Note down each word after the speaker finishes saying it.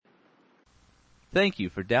Thank you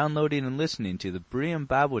for downloading and listening to the Berean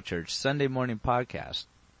Bible Church Sunday Morning Podcast.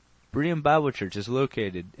 Berean Bible Church is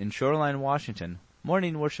located in Shoreline, Washington,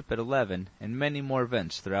 morning worship at 11, and many more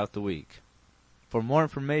events throughout the week. For more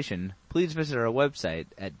information, please visit our website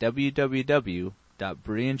at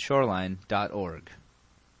www.bereanshoreline.org.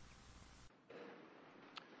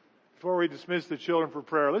 Before we dismiss the children for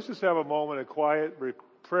prayer, let's just have a moment of quiet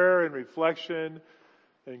prayer and reflection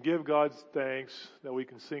and give God's thanks that we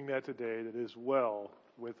can sing that today, that is well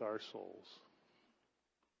with our souls.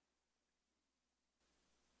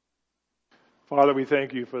 Father, we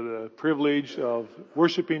thank you for the privilege of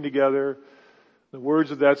worshiping together. The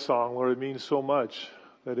words of that song, Lord, it means so much.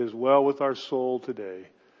 That is well with our soul today.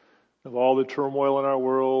 Of all the turmoil in our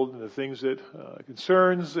world and the things that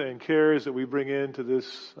concerns and cares that we bring into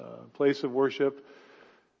this place of worship,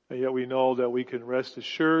 and yet we know that we can rest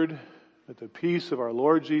assured that the peace of our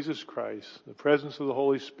Lord Jesus Christ, the presence of the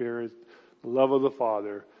Holy Spirit, the love of the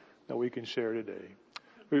Father, that we can share today.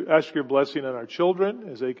 We ask your blessing on our children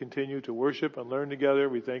as they continue to worship and learn together.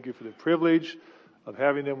 We thank you for the privilege of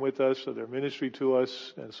having them with us, of their ministry to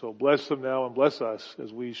us. And so bless them now and bless us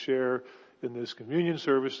as we share in this communion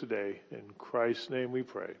service today. In Christ's name we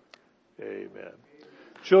pray. Amen.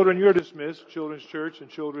 Children, you're dismissed. Children's Church and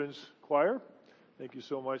Children's Choir, thank you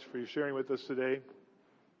so much for your sharing with us today.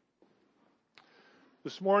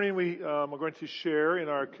 This morning we are going to share in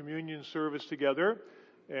our communion service together,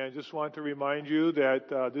 and just want to remind you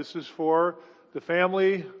that this is for the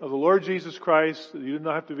family of the Lord Jesus Christ. You do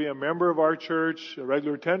not have to be a member of our church, a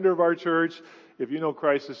regular attender of our church. If you know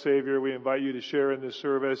Christ as Savior, we invite you to share in this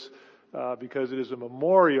service because it is a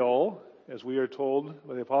memorial, as we are told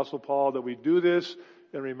by the Apostle Paul, that we do this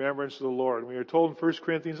in remembrance of the Lord. And we are told in 1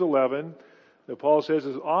 Corinthians 11 that Paul says,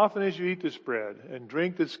 as often as you eat this bread and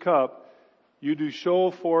drink this cup, you do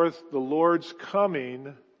show forth the Lord's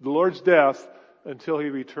coming, the Lord's death, until He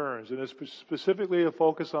returns. And it's specifically a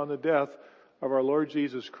focus on the death of our Lord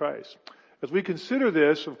Jesus Christ. As we consider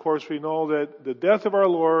this, of course, we know that the death of our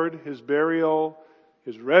Lord, His burial,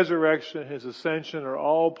 His resurrection, His ascension are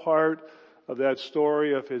all part of that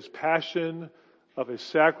story of His passion, of His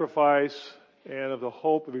sacrifice, and of the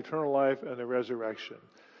hope of eternal life and the resurrection.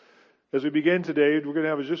 As we begin today, we're going to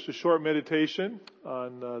have just a short meditation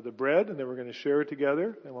on the bread, and then we're going to share it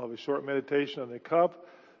together. And we'll have a short meditation on the cup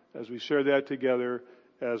as we share that together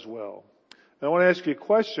as well. And I want to ask you a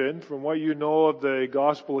question from what you know of the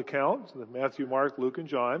gospel accounts, Matthew, Mark, Luke, and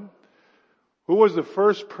John. Who was the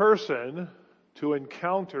first person to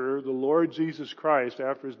encounter the Lord Jesus Christ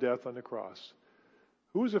after His death on the cross?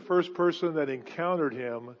 Who was the first person that encountered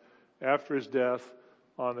Him after His death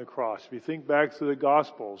on the cross? If you think back to the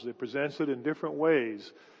Gospels, it presents it in different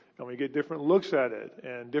ways, and we get different looks at it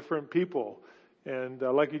and different people. And I'd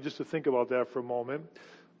like you just to think about that for a moment.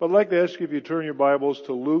 But I'd like to ask you if you turn your Bibles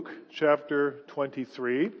to Luke chapter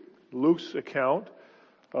 23, Luke's account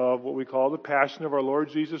of what we call the Passion of our Lord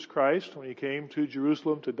Jesus Christ when He came to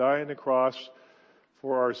Jerusalem to die on the cross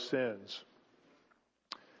for our sins.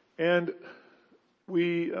 And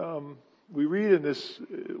we jump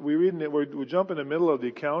in the middle of the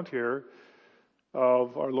account here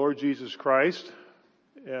of our Lord Jesus Christ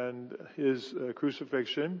and His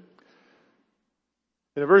crucifixion.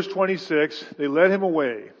 In verse 26, they led Him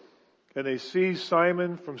away, and they seized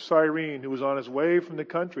Simon from Cyrene, who was on his way from the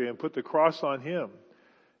country, and put the cross on him,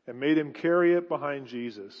 and made him carry it behind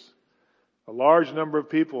Jesus. A large number of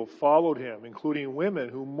people followed Him, including women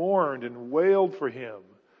who mourned and wailed for Him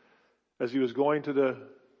as He was going to the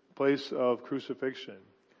place of crucifixion.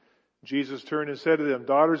 Jesus turned and said to them,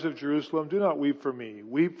 daughters of Jerusalem, do not weep for me.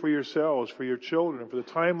 Weep for yourselves, for your children. For the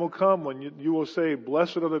time will come when you will say,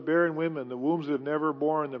 blessed are the barren women, the wombs that have never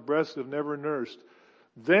borne, the breasts that have never nursed.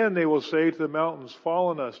 Then they will say to the mountains, fall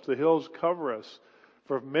on us, to the hills cover us.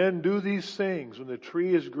 For if men do these things when the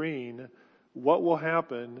tree is green, what will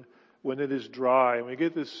happen when it is dry? And we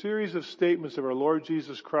get this series of statements of our Lord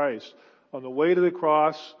Jesus Christ on the way to the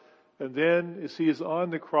cross. And then as He is on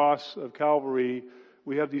the cross of Calvary,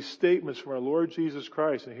 we have these statements from our Lord Jesus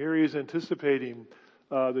Christ. And here He is anticipating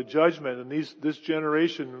the judgment. And this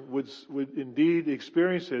generation would indeed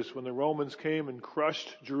experience this when the Romans came and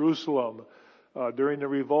crushed Jerusalem during the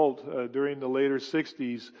revolt, during the later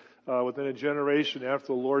 60s. Within a generation after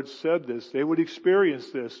the Lord said this, they would experience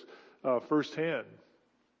this firsthand.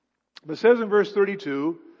 But it says in verse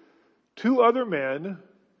 32, 2 other men,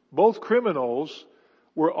 both criminals,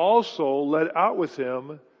 were also led out with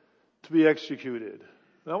Him to be executed.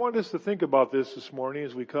 And I want us to think about this morning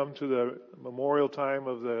as we come to the memorial time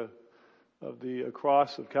of the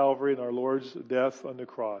cross of Calvary and our Lord's death on the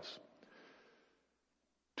cross.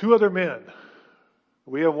 2 other men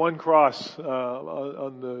We have one cross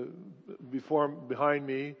behind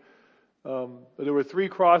me. But there were 3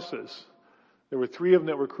 crosses. There were 3 of them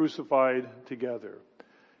that were crucified together.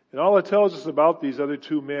 And all it tells us about these other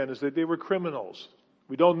 2 men is that they were criminals.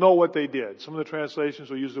 We don't know what they did. Some of the translations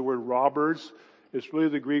will use the word robbers. It's really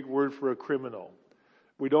the Greek word for a criminal.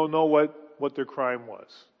 We don't know what their crime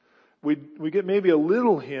was. We get maybe a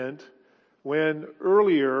little hint when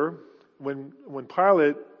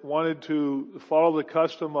Pilate wanted to follow the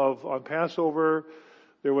custom of on Passover,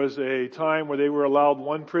 there was a time where they were allowed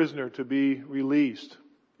one prisoner to be released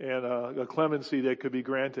and a clemency that could be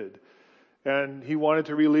granted. And he wanted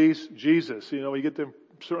to release Jesus. We get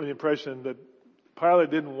certainly the impression that Pilate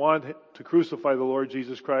didn't want to crucify the Lord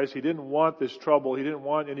Jesus Christ. He didn't want this trouble. He didn't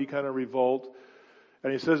want any kind of revolt.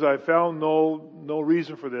 And he says, I found no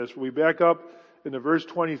reason for this. We back up in the verse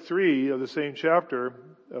 23 of the same chapter,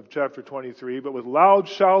 of chapter 23, but with loud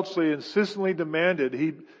shouts they insistently demanded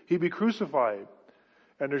he be crucified.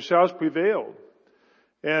 And their shouts prevailed.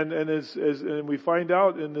 And we find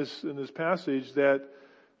out in this passage that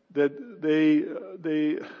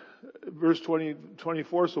they verse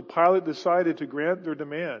 24, so Pilate decided to grant their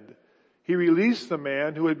demand. He released the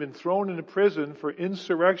man who had been thrown into prison for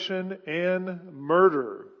insurrection and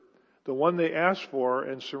murder, the one they asked for,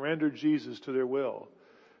 and surrendered Jesus to their will.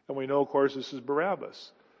 And we know, of course, this is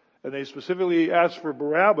Barabbas. And they specifically asked for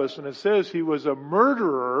Barabbas, and it says he was a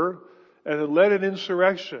murderer and had led an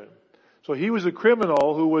insurrection. So he was a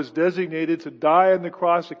criminal who was designated to die on the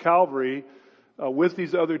cross of Calvary with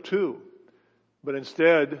these other 2. But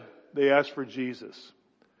instead, they asked for Jesus.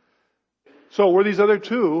 So were these other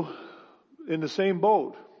 2 in the same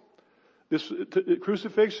boat? This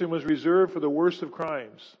crucifixion was reserved for the worst of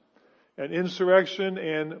crimes. And insurrection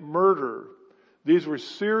and murder. These were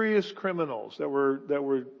serious criminals that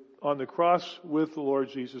were on the cross with the Lord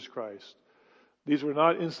Jesus Christ. These were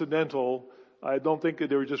not incidental. I don't think that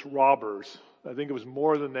they were just robbers. I think it was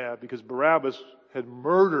more than that, because Barabbas had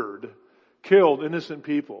killed innocent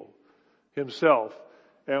people himself,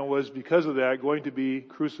 and was because of that going to be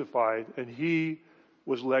crucified, and he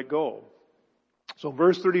was let go. So in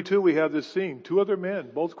verse 32 we have this scene. 2 other men,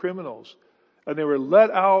 both criminals, and they were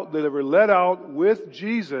let out with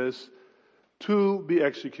Jesus to be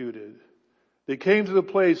executed. They came to the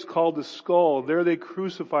place called the Skull, and there they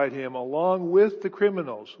crucified him along with the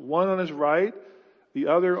criminals, one on his right, the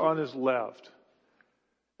other on his left.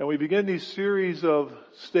 And we begin these series of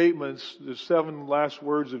statements, the 7 last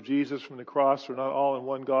words of Jesus from the cross are not all in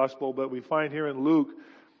one gospel, but we find here in Luke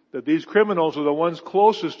that these criminals are the ones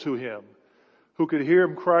closest to him, who could hear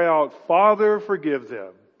him cry out, Father, forgive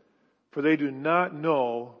them, for they do not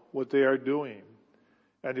know what they are doing.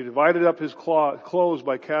 And he divided up his clothes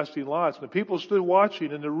by casting lots. And the people stood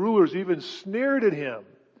watching, and the rulers even sneered at him.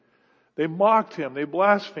 They mocked him. They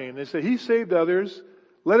blasphemed. They said, he saved others.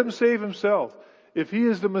 Let him save himself. If he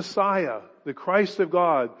is the Messiah, the Christ of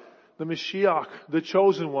God, the Mashiach, the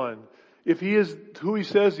chosen one, if he is who he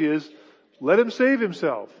says he is, let him save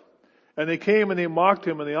himself. And they came and they mocked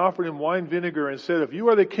him, and they offered him wine vinegar and said, if you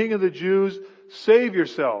are the King of the Jews, save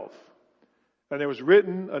yourself. And there was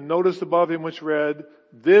written a notice above him which read,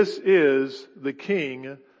 this is the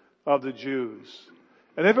King of the Jews.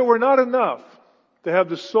 And if it were not enough to have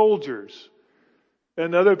the soldiers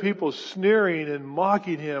and other people sneering and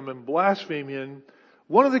mocking him and blaspheming him,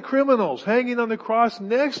 one of the criminals hanging on the cross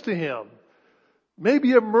next to him,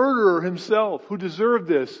 maybe a murderer himself who deserved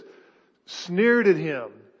this, sneered at him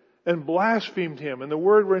and blasphemed him. And the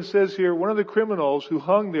word where it says here, one of the criminals who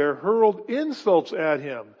hung there hurled insults at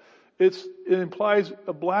him. It implies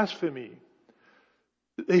a blasphemy.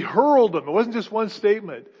 They hurled him. It wasn't just one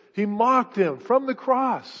statement. He mocked him from the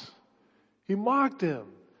cross. He mocked him.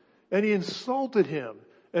 And he insulted him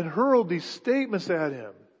and hurled these statements at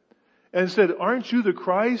him. And said, aren't you the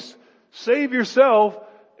Christ? Save yourself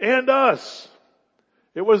and us.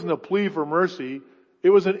 It wasn't a plea for mercy. It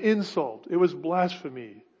was an insult. It was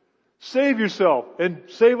blasphemy. Save yourself and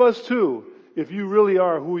save us too, if you really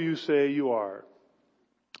are who you say you are.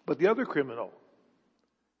 But the other criminal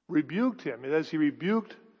rebuked him as he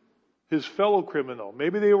rebuked his fellow criminal.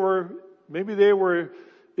 Maybe they were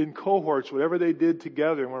in cohorts, whatever they did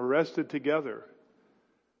together, and were arrested together.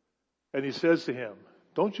 And he says to him,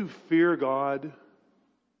 don't you fear God?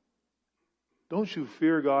 Don't you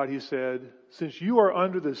fear God, he said, since you are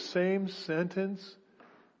under the same sentence,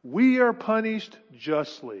 we are punished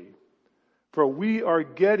justly, for we are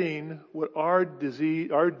getting what our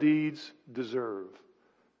deeds deserve.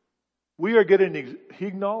 We are getting, he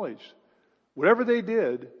acknowledged, whatever they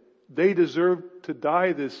did, they deserved to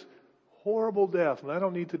die this horrible death. And I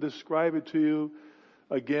don't need to describe it to you.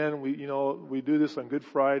 again, we do this on Good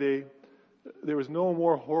Friday. There was no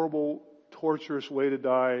more horrible, torturous way to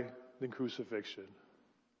die than crucifixion.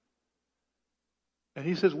 And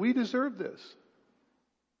he says, we deserve this.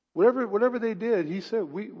 Whatever they did, he said,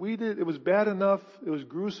 we did, it was bad enough, it was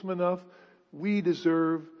gruesome enough, we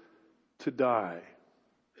deserve to die.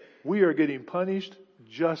 We are getting punished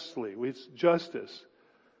justly. It's justice.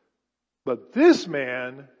 But this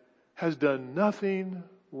man has done nothing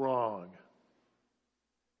wrong.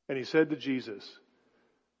 And he said to Jesus,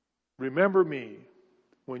 remember me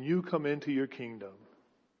when you come into your kingdom.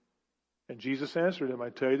 And Jesus answered him, I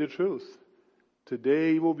tell you the truth.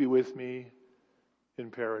 Today you will be with me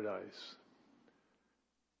in paradise.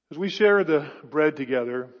 As we share the bread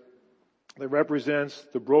together, that represents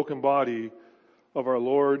the broken body of our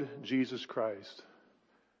Lord Jesus Christ.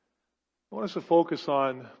 I want us to focus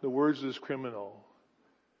on the words of this criminal.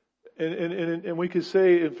 And we could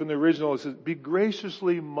say from the original, it says, be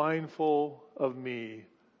graciously mindful of me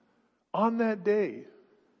on that day.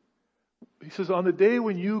 He says, on the day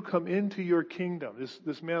when you come into your kingdom.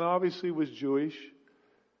 This man obviously was Jewish,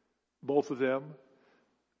 both of them.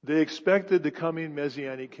 They expected the coming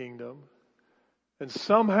Messianic kingdom. And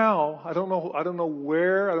somehow, I don't know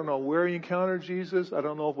where he encountered Jesus. I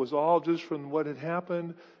don't know if it was all just from what had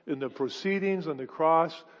happened in the proceedings on the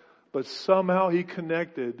cross, but somehow he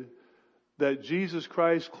connected that Jesus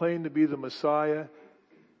Christ claimed to be the Messiah,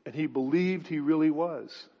 and he believed he really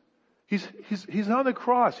was. He's on the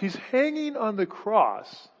cross. He's hanging on the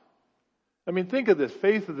cross. I mean, think of the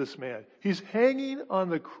faith of this man. He's hanging on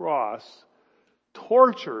the cross,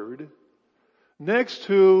 tortured, next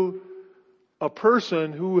to a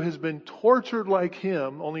person who has been tortured like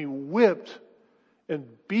him, only whipped and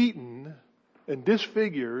beaten and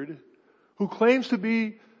disfigured, who claims to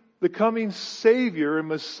be the coming Savior and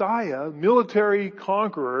Messiah, military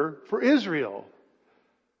conqueror for Israel.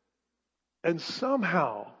 And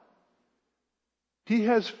somehow, he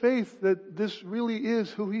has faith that this really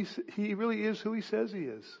is who he really is who he says he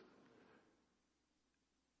is.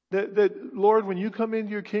 That Lord, when you come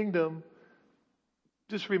into your kingdom,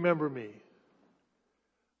 just remember me.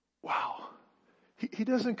 Wow. He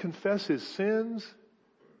doesn't confess his sins.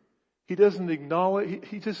 He doesn't acknowledge.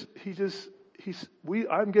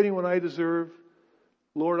 I'm getting what I deserve.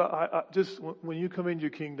 Lord, I just, when you come into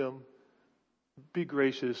your kingdom, be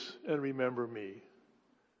gracious and remember me.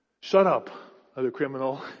 Shut up, other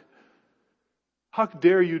criminal. How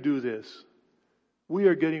dare you do this? We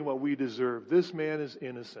are getting what we deserve. This man is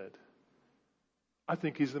innocent. I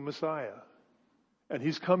think he's the Messiah. And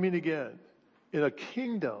he's coming again in a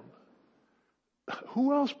kingdom.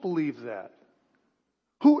 Who else believed that?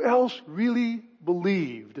 Who else really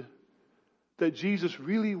believed that Jesus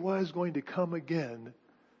really was going to come again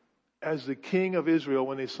as the King of Israel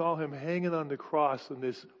when they saw him hanging on the cross in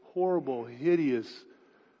this horrible, hideous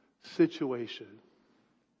situation?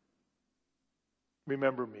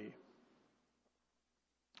 Remember me.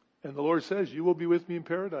 And the Lord says, you will be with me in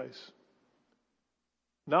paradise.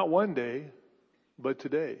 Not one day, but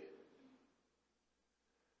today.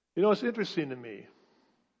 You know, it's interesting to me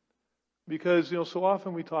because, so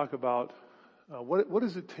often we talk about what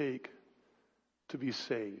does it take to be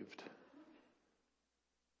saved?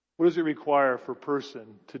 What does it require for a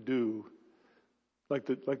person to do? Like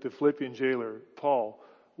the Philippian jailer, Paul,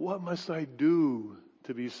 what must I do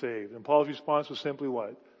to be saved? And Paul's response was simply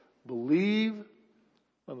what? Believe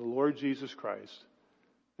on the Lord Jesus Christ,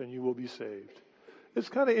 and you will be saved. It's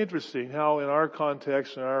kind of interesting how in our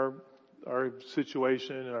context, in our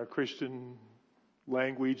situation, in our Christian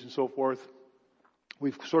language and so forth,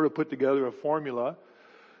 we've sort of put together a formula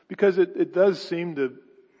because it does seem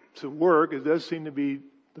to work. It does seem to be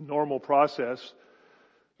the normal process.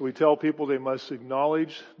 We tell people they must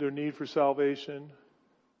acknowledge their need for salvation.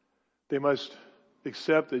 They must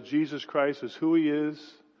accept that Jesus Christ is who he is,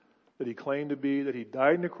 that he claimed to be, that he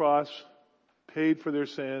died on the cross, paid for their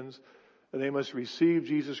sins, and they must receive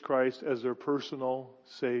Jesus Christ as their personal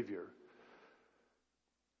Savior.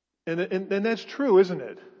 And that's true, isn't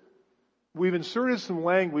it? We've inserted some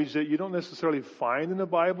language that you don't necessarily find in the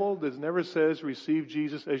Bible that never says receive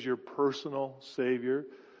Jesus as your personal Savior.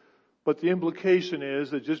 But the implication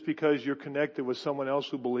is that just because you're connected with someone else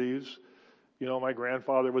who believes, my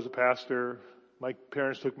grandfather was a pastor, my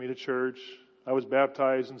parents took me to church, I was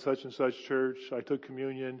baptized in such and such church, I took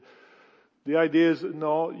communion. The idea is,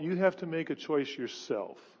 no, you have to make a choice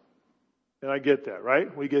yourself. And I get that,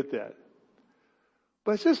 right? We get that.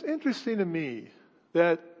 But it's just interesting to me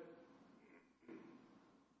that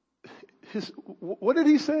what did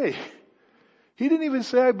he say? He didn't even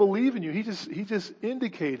say, I believe in you. He just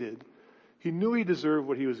indicated he knew he deserved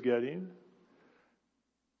what he was getting.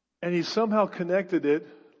 And he somehow connected it.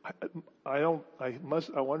 I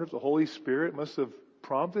wonder if the Holy Spirit must have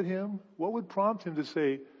prompted him. What would prompt him to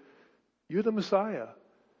say, "You're the Messiah.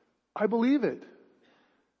 I believe it.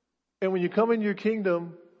 And when you come into your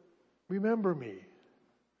kingdom, remember me."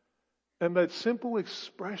 And that simple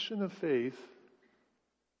expression of faith,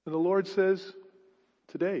 and the Lord says,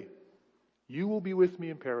 "Today, you will be with me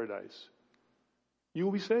in paradise. You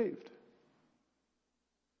will be saved."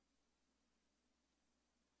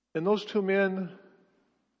 And those two men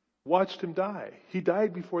watched him die. He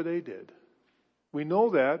died before they did. We know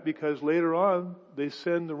that because later on they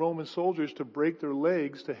send the Roman soldiers to break their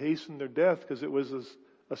legs to hasten their death because it was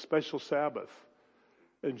a special Sabbath.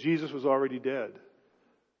 And Jesus was already dead.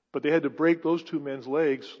 But they had to break those two men's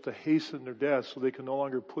legs to hasten their death so they could no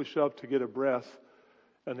longer push up to get a breath,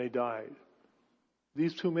 and they died.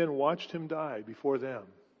 These two men watched him die before them.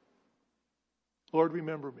 Lord,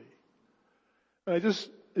 remember me. And it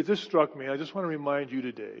just struck me. I just want to remind you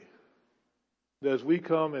today that as we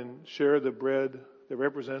come and share the bread that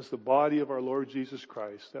represents the body of our Lord Jesus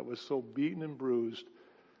Christ that was so beaten and bruised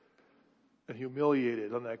and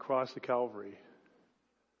humiliated on that cross of Calvary,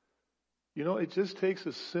 you know, it just takes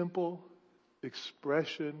a simple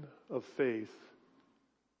expression of faith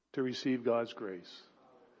to receive God's grace.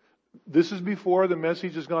 This is before the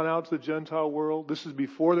message has gone out to the Gentile world. This is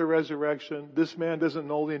before the resurrection. This man doesn't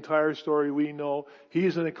know the entire story we know. He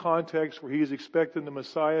is in a context where he is expecting the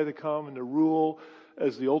Messiah to come and to rule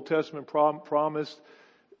as the Old Testament promised.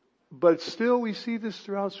 But still we see this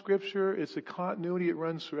throughout Scripture. It's a continuity. It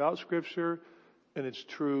runs throughout Scripture, and it's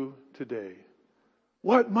true today.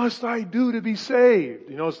 What must I do to be saved?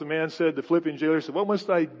 You notice the man said, the Philippian jailer said, what must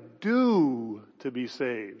I do to be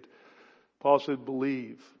saved? Paul said,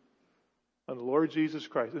 believe on the Lord Jesus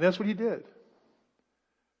Christ. And that's what he did.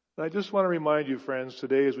 And I just want to remind you, friends,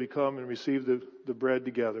 today as we come and receive the bread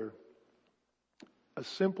together, a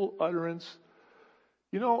simple utterance.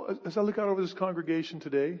 You know, as I look out over this congregation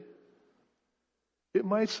today, it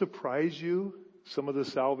might surprise you, some of the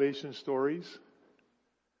salvation stories.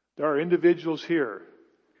 There are individuals here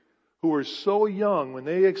who were so young when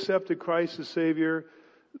they accepted Christ as Savior,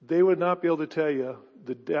 they would not be able to tell you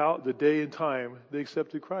the day and time they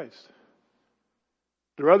accepted Christ.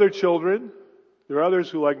 There are other children, there are others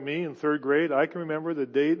who, like me, in third grade, I can remember the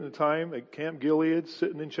date and the time at Camp Gilead,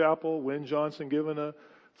 sitting in chapel, Wynn Johnson giving a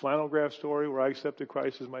flannel graph story where I accepted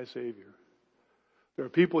Christ as my Savior. There are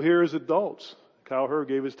people here as adults. Kyle Herr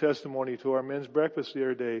gave his testimony to our men's breakfast the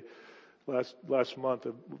other day, last month,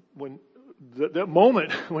 when that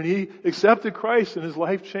moment when he accepted Christ and his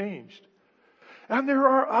life changed. And there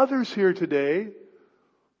are others here today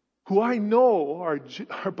who I know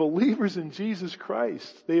are believers in Jesus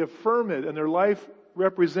Christ. They affirm it and their life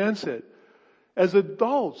represents it. As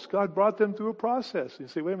adults, God brought them through a process. You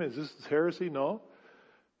say, wait a minute, is this heresy? No.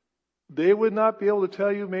 They would not be able to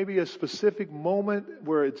tell you maybe a specific moment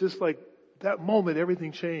where it's just like that moment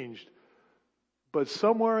everything changed. But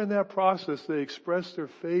somewhere in that process, they expressed their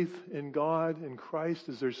faith in God, in Christ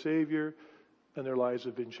as their Savior, and their lives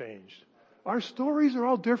have been changed. Our stories are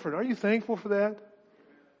all different. Are you thankful for that?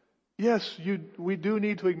 Yes, we do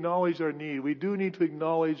need to acknowledge our need. We do need to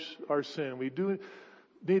acknowledge our sin. We do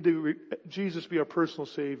need Jesus be our personal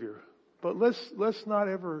Savior. But let's not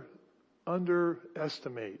ever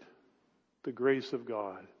underestimate the grace of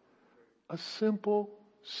God. A simple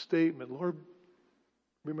statement, Lord,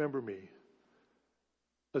 remember me.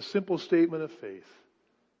 A simple statement of faith.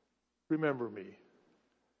 Remember me.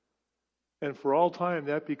 And for all time,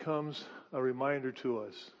 that becomes a reminder to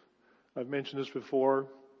us. I've mentioned this before.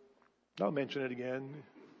 I'll mention it again.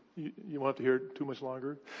 You won't have to hear it too much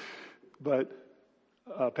longer. But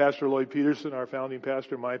Pastor Lloyd Peterson, our founding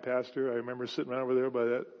pastor, my pastor, I remember sitting right over there by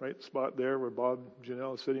that right spot there where Bob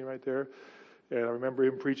Janelle is sitting right there. And I remember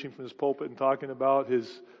him preaching from his pulpit and talking about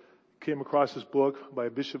came across his book by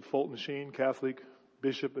Bishop Fulton Sheen, Catholic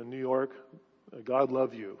bishop in New York, God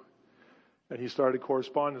Love You. And he started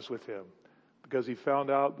correspondence with him because he found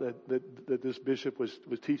out that this bishop was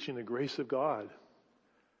teaching the grace of God.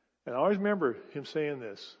 And I always remember him saying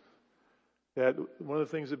this, that one of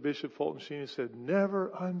the things that Bishop Fulton Sheen said,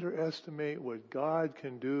 never underestimate what God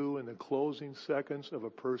can do in the closing seconds of a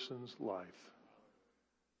person's life.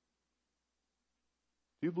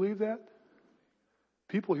 Do you believe that?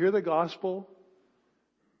 People hear the gospel,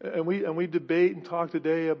 and we debate and talk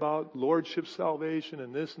today about lordship salvation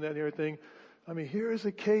and this and that and everything. I mean, here is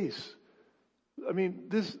a case. I mean,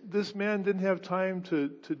 this man didn't have time to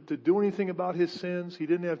do anything about his sins. He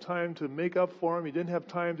didn't have time to make up for them. He didn't have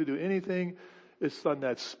time to do anything. It's on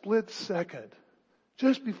that split second,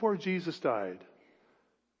 just before Jesus died.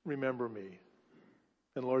 Remember me.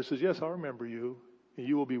 And the Lord says, yes, I'll remember you, and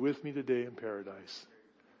you will be with me today in paradise.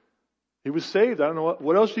 He was saved. I don't know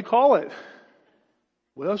what else you call it.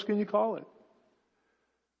 What else can you call it?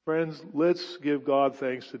 Friends, let's give God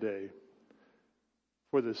thanks today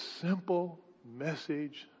for the simple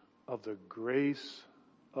message of the grace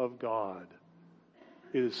of God.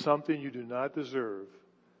 It is something you do not deserve,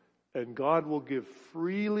 and God will give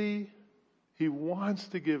freely. He wants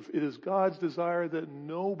to give. It is God's desire that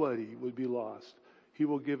nobody would be lost. He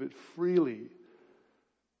will give it freely.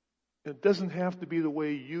 It doesn't have to be the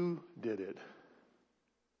way you did it,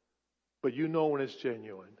 but you know when it's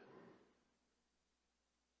genuine.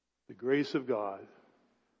 The grace of God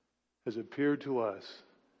has appeared to us.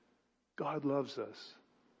 God loves us,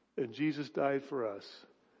 and Jesus died for us.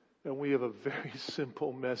 And we have a very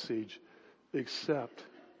simple message: accept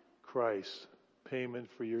Christ's payment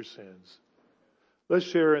for your sins. Let's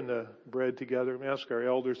share in the bread together. I'm ask our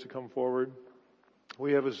elders to come forward.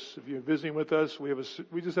 If you're visiting with us, we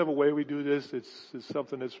just have a way we do this. It's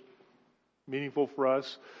something that's meaningful for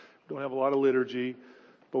us. We don't have a lot of liturgy,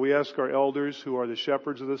 but we ask our elders, who are the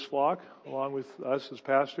shepherds of this flock, along with us as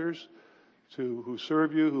pastors, who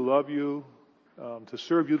serve you, who love you, to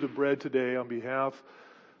serve you the bread today on behalf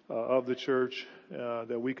of the church,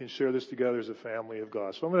 that we can share this together as a family of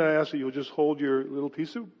God. So I'm going to ask that you'll just hold your little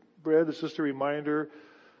piece of bread. It's just a reminder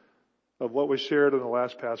of what was shared on the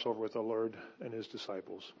last Passover with the Lord and His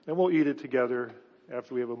disciples. And we'll eat it together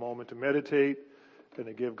after we have a moment to meditate and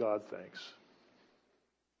to give God thanks.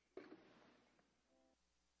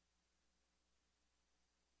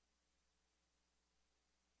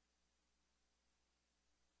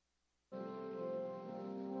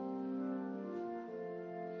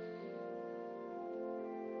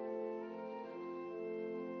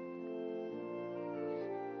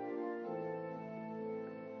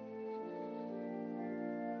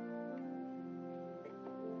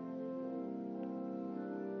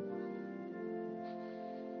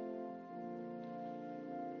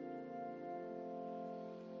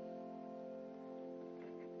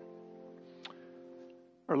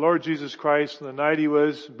 Our Lord Jesus Christ, on the night He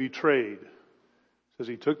was betrayed, says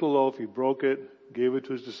He took the loaf, He broke it, gave it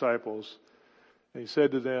to His disciples, and He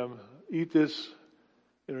said to them, eat this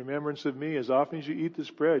in remembrance of me. As often as you eat this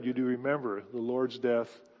bread, you do remember the Lord's death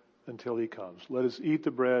until He comes. Let us eat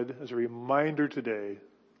the bread as a reminder today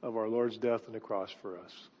of our Lord's death on the cross for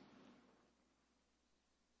us.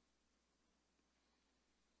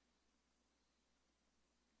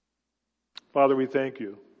 Father, we thank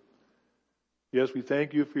you. Yes, we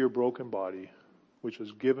thank you for your broken body, which was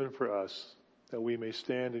given for us, that we may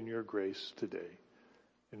stand in your grace today.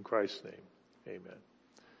 In Christ's name, amen.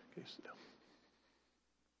 Okay, sit down.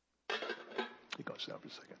 You can sit down for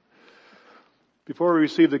a second. Before we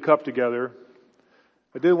receive the cup together,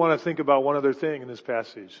 I did want to think about one other thing in this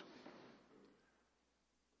passage.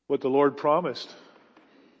 What the Lord promised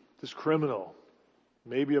this criminal,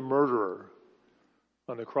 maybe a murderer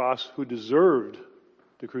on the cross, who deserved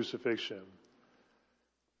the crucifixion.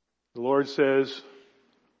 The Lord says,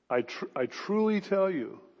 I truly tell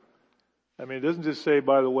you. I mean, it doesn't just say,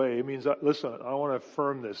 by the way. It means, listen, I want to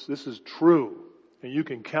affirm this. This is true. And you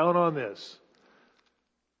can count on this.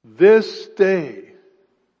 This day,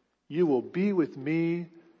 you will be with me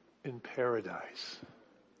in paradise.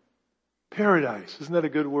 Paradise. Isn't that a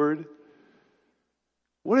good word?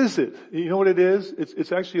 What is it? You know what it is?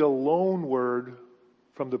 It's actually a loan word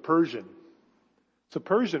from the Persian. It's a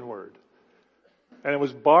Persian word. And it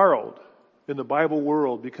was borrowed in the Bible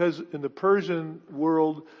world, because in the Persian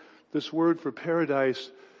world, this word for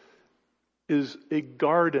paradise is a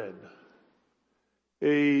garden,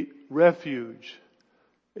 a refuge,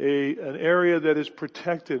 an area that is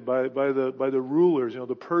protected by the rulers. You know,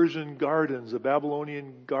 the Persian gardens, the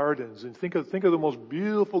Babylonian gardens. And think of the most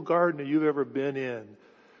beautiful garden that you've ever been in,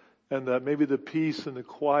 and maybe the peace and the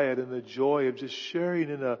quiet and the joy of just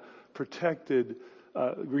sharing in a protected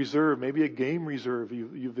reserve, maybe a game reserve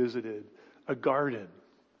you visited, a garden.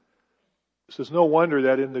 So it's no wonder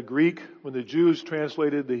that in the Greek, when the Jews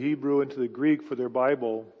translated the Hebrew into the Greek for their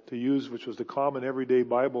Bible to use, which was the common everyday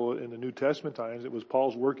Bible in the New Testament times, it was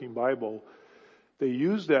Paul's working Bible, they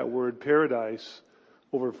used that word paradise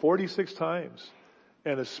over 46 times.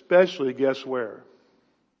 And especially, guess where?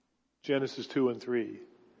 Genesis 2 and 3.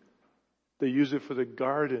 They use it for the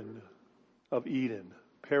Garden of Eden,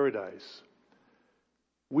 paradise.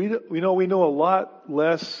 We know a lot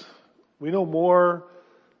less. We know more.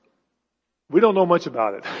 We don't know much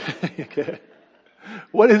about it. Okay.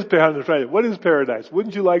 What is paradise? What is paradise?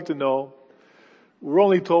 Wouldn't you like to know? We're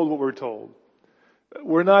only told what we're told.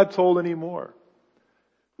 We're not told anymore.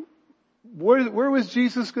 Where was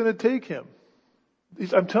Jesus going to take him?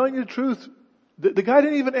 I'm telling you the truth. The guy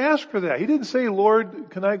didn't even ask for that. He didn't say, Lord,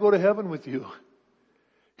 can I go to heaven with you?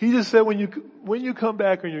 He just said, when you come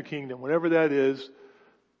back in your kingdom, whatever that is,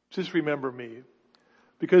 just remember me.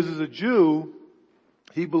 Because as a Jew,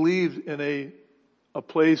 he believed in a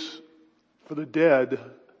place for the dead,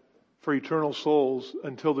 for eternal souls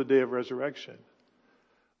until the day of resurrection.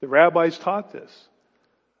 The rabbis taught this.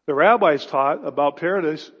 The rabbis taught about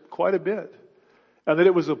paradise quite a bit. And that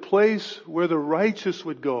it was a place where the righteous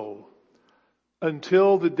would go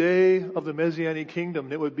until the day of the Messianic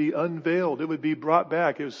kingdom. It would be unveiled. It would be brought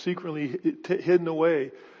back. It was secretly hidden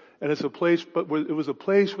away. And it's a place, but it was a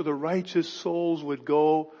place where the righteous souls would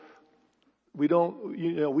go.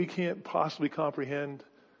 We can't possibly comprehend,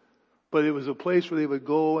 but it was a place where they would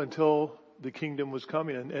go until the kingdom was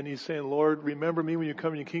coming. And he's saying, Lord, remember me when you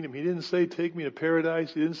come in your kingdom. He didn't say, take me to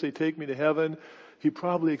paradise. He didn't say, take me to heaven. He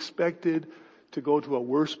probably expected to go to a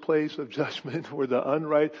worse place of judgment where the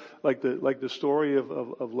unright, like the story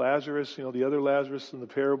of Lazarus, the other Lazarus in the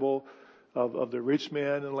parable of the rich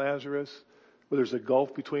man and Lazarus, where there's a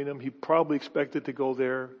gulf between them. He probably expected to go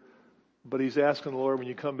there, but he's asking the Lord, when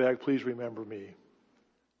you come back, please remember me.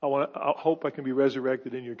 I hope I can be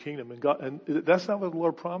resurrected in your kingdom. And that's not what the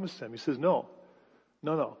Lord promised him. He says, no.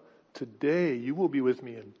 Today you will be with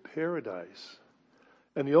me in paradise.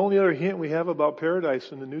 And the only other hint we have about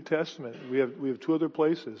paradise in the New Testament, we have two other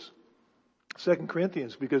places. 2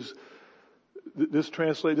 Corinthians, because this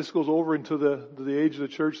goes over into the age of the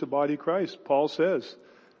church, the body of Christ. Paul says,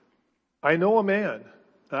 I know a man.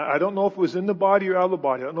 I don't know if it was in the body or out of the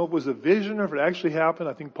body. I don't know if it was a vision or if it actually happened.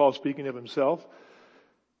 I think Paul's speaking of himself.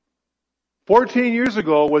 14 years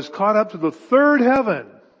ago was caught up to the third heaven.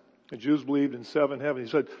 The Jews believed in 7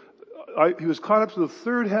 heavens. He said, he was caught up to the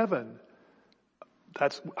third heaven.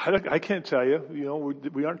 I can't tell you.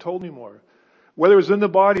 We aren't told anymore. Whether it was in the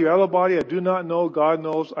body or out of the body, I do not know. God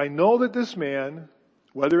knows. I know that this man,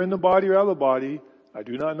 whether in the body or out of the body, I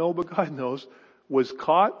do not know, but God knows, was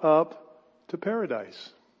caught up to paradise.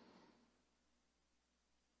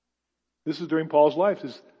 This is during Paul's life.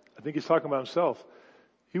 I think he's talking about himself.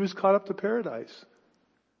 He was caught up to paradise.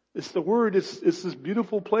 It's the word. It's this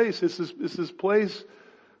beautiful place. It's this place,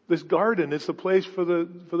 this garden. It's a place for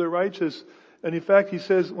the righteous. And in fact, he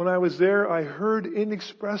says, when I was there, I heard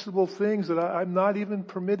inexpressible things that I'm not even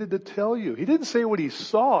permitted to tell you. He didn't say what he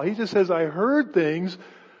saw. He just says, I heard things.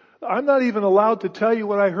 I'm not even allowed to tell you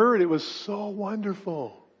what I heard. It was so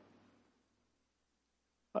wonderful.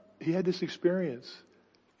 He had this experience.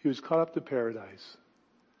 He was caught up to paradise.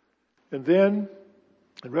 And then,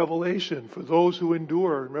 in Revelation, for those who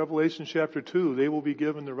endure, in Revelation chapter 2, they will be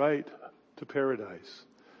given the right to paradise.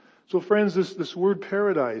 So friends, this word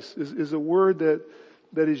paradise is a word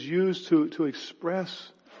that is used to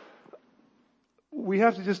express. We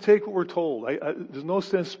have to just take what we're told. There's no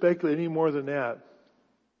sense speculating any more than that.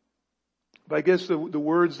 But I guess the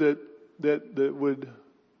words that would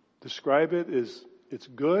describe it is, it's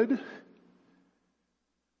good,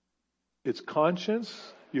 it's conscience,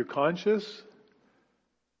 you're conscious,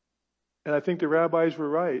 and I think the rabbis were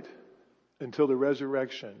right until the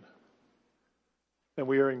resurrection. And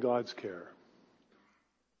we are in God's care.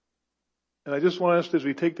 And I just want us, as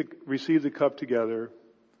we receive the cup together,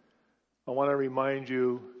 I want to remind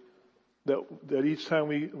you that each time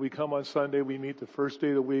we come on Sunday, we meet the first day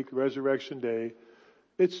of the week, Resurrection Day.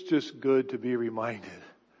 It's just good to be reminded.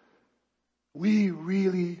 We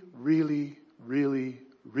really, really, really,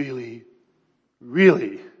 really,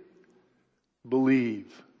 really believe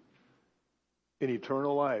in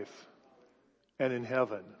eternal life and in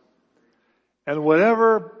heaven. And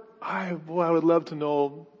whatever, I would love to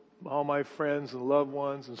know all my friends and loved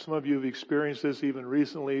ones, and some of you have experienced this even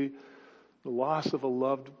recently, the loss of a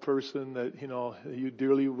loved person that, you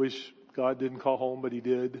dearly wish God didn't call home, but He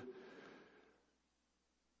did.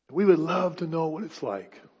 We would love to know what it's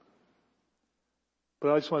like.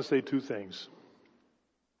 But I just want to say 2 things.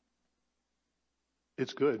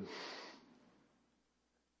 It's good.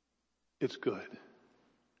 It's good.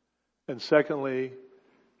 And secondly,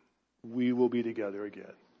 we will be together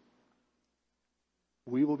again.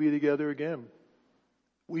 We will be together again.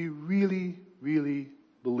 We really, really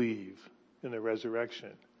believe in the resurrection.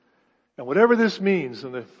 And whatever this means,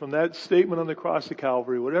 from that statement on the cross of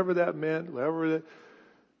Calvary, whatever that meant,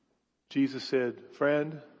 Jesus said,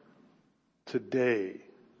 friend, today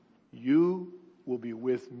you will be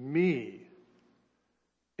with me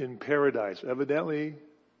in paradise. Evidently,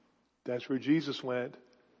 that's where Jesus went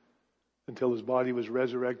until His body was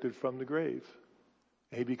resurrected from the grave.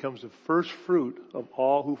 And He becomes the first fruit of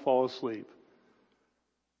all who fall asleep.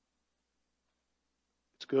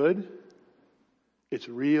 It's good. It's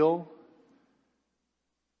real.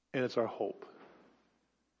 and it's our hope.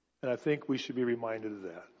 And I think we should be reminded of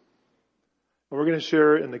that. And we're going to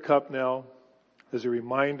share in the cup now as a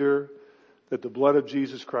reminder that the blood of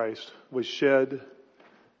Jesus Christ was shed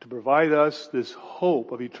to provide us this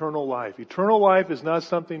hope of eternal life. Eternal life is not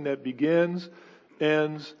something that begins,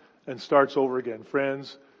 ends, and starts over again.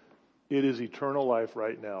 Friends, it is eternal life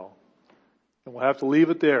right now. And we'll have to leave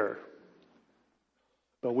it there.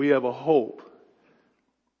 But we have a hope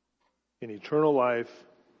in eternal life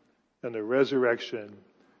and the resurrection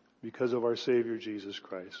because of our Savior Jesus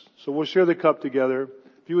Christ. So we'll share the cup together.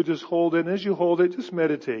 If you would just hold it, and as you hold it, just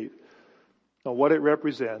meditate on what it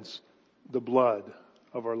represents, the blood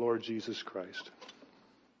of our Lord Jesus Christ.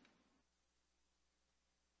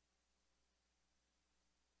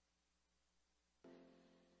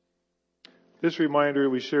 This reminder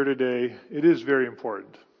we share today, it is very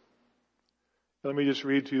important. Let me just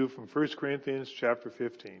read to you from 1 Corinthians chapter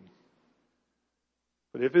 15.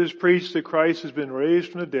 But if it is preached that Christ has been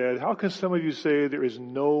raised from the dead, how can some of you say there is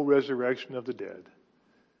no resurrection of the dead?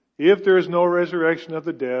 If there is no resurrection of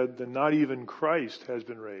the dead, then not even Christ has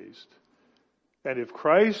been raised. And if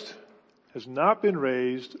Christ has not been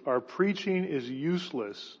raised, our preaching is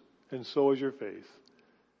useless, and so is your faith.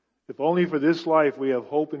 If only for this life we have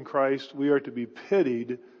hope in Christ, we are to be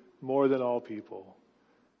pitied more than all people.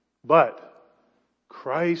 But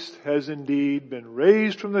Christ has indeed been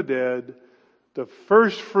raised from the dead, the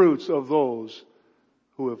first fruits of those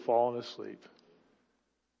who have fallen asleep.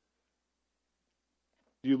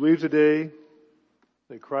 Do you believe today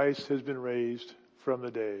that Christ has been raised from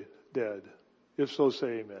the dead? If so,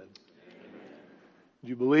 say amen. Amen. Do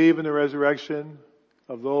you believe in the resurrection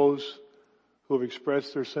of those who have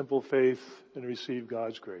expressed their simple faith and received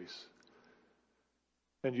God's grace?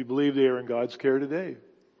 And you believe they are in God's care today?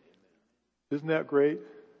 Isn't that great?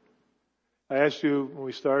 I asked you when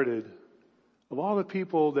we started, of all the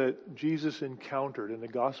people that Jesus encountered in the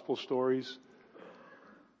gospel stories,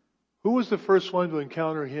 who was the first one to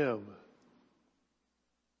encounter him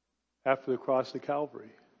after the cross of Calvary?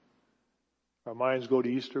 Our minds go to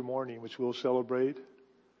Easter morning, which we'll celebrate.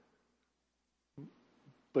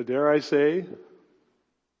 But dare I say,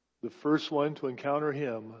 the first one to encounter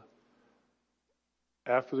him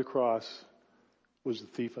after the cross was the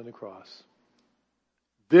thief on the cross.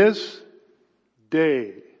 This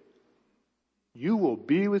day you will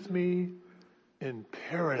be with me in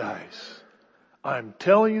paradise. I'm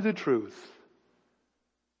telling you the truth.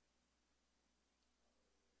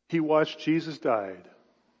 He watched Jesus died.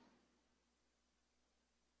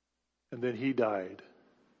 And then he died.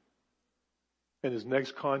 And his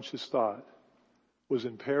next conscious thought was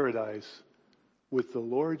in paradise with the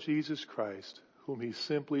Lord Jesus Christ, whom he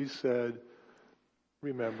simply said,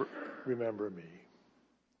 remember me.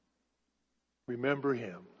 Remember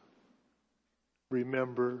him.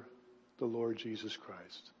 Remember the Lord Jesus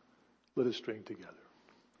Christ. Let us drink together.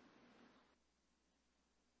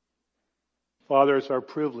 Father, it's our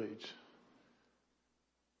privilege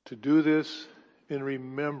to do this in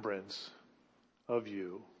remembrance of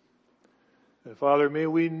you. And Father, may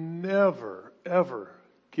we never, ever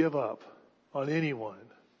give up on anyone.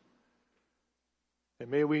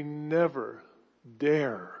 And may we never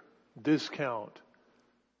dare discount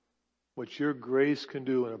what your grace can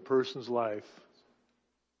do in a person's life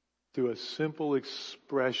through a simple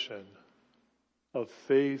expression of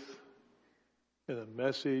faith in the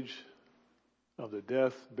message of the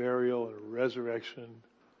death, burial, and resurrection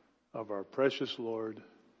of our precious Lord,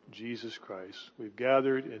 Jesus Christ. We've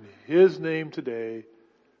gathered in his name today,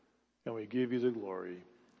 and we give you the glory.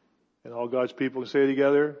 And all God's people can say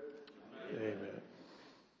together, Amen.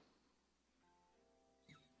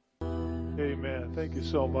 Amen. Thank you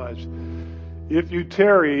so much. If you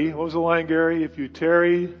tarry, what was the line, Gary? If you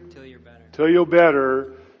tarry till you're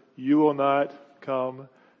better, you will not come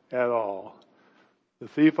at all. The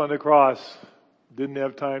thief on the cross didn't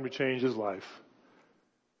have time to change his life.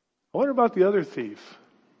 I wonder about the other thief.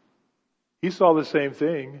 He saw the same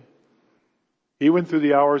thing. He went through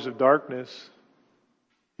the hours of darkness.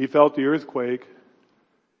 He felt the earthquake.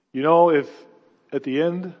 You know, if at the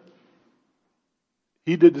end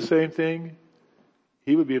he did the same thing,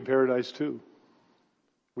 he would be in paradise too.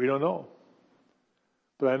 We don't know.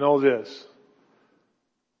 But I know this.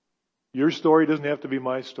 Your story doesn't have to be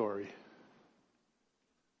my story.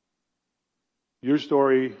 Your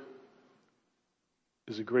story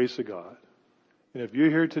is the grace of God. And if you're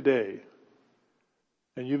here today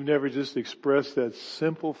and you've never just expressed that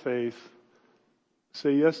simple faith,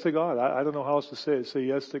 say yes to God. I don't know how else to say it. Say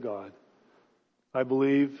yes to God. I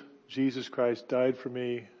believe Jesus Christ died for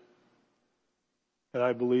me and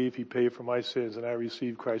I believe He paid for my sins, and I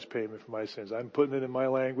receive Christ's payment for my sins. I'm putting it in my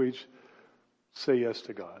language. Say yes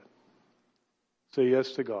to God. Say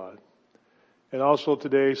yes to God. And also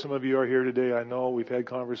today, some of you are here today. I know we've had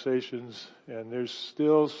conversations, and there's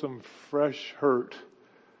still some fresh hurt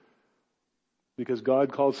because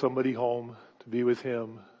God called somebody home to be with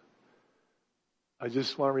Him. I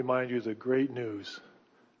just want to remind you of the great news.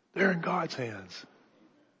 They're in God's hands.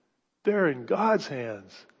 They're in God's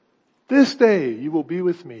hands. This day you will be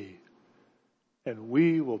with me, and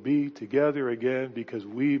we will be together again because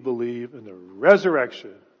we believe in the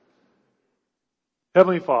resurrection.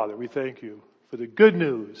 Heavenly Father, we thank you for the good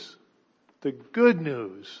news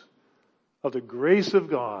of the grace of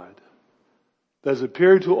God that has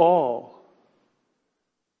appeared to all.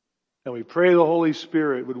 And we pray the Holy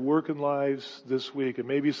Spirit would work in lives this week, and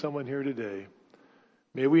maybe someone here today.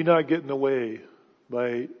 May we not get in the way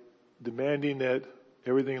by demanding that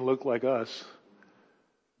everything look like us.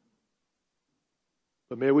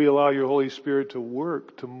 But may we allow your Holy Spirit to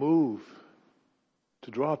work, to move,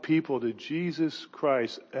 to draw people to Jesus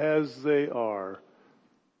Christ as they are,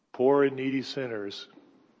 poor and needy sinners.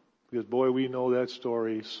 Because boy, we know that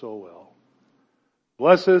story so well.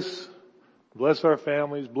 Bless us, bless our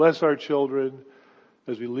families, bless our children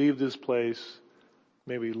as we leave this place.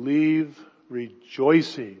 May we leave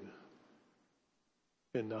rejoicing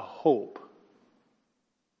in the hope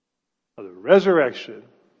of the resurrection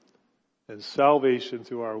and salvation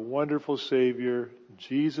through our wonderful Savior,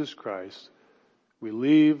 Jesus Christ. We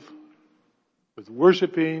leave with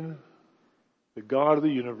worshiping the God of the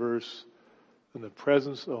universe and the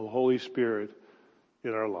presence of the Holy Spirit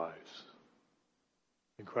in our lives.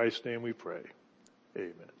 In Christ's name we pray.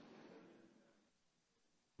 Amen.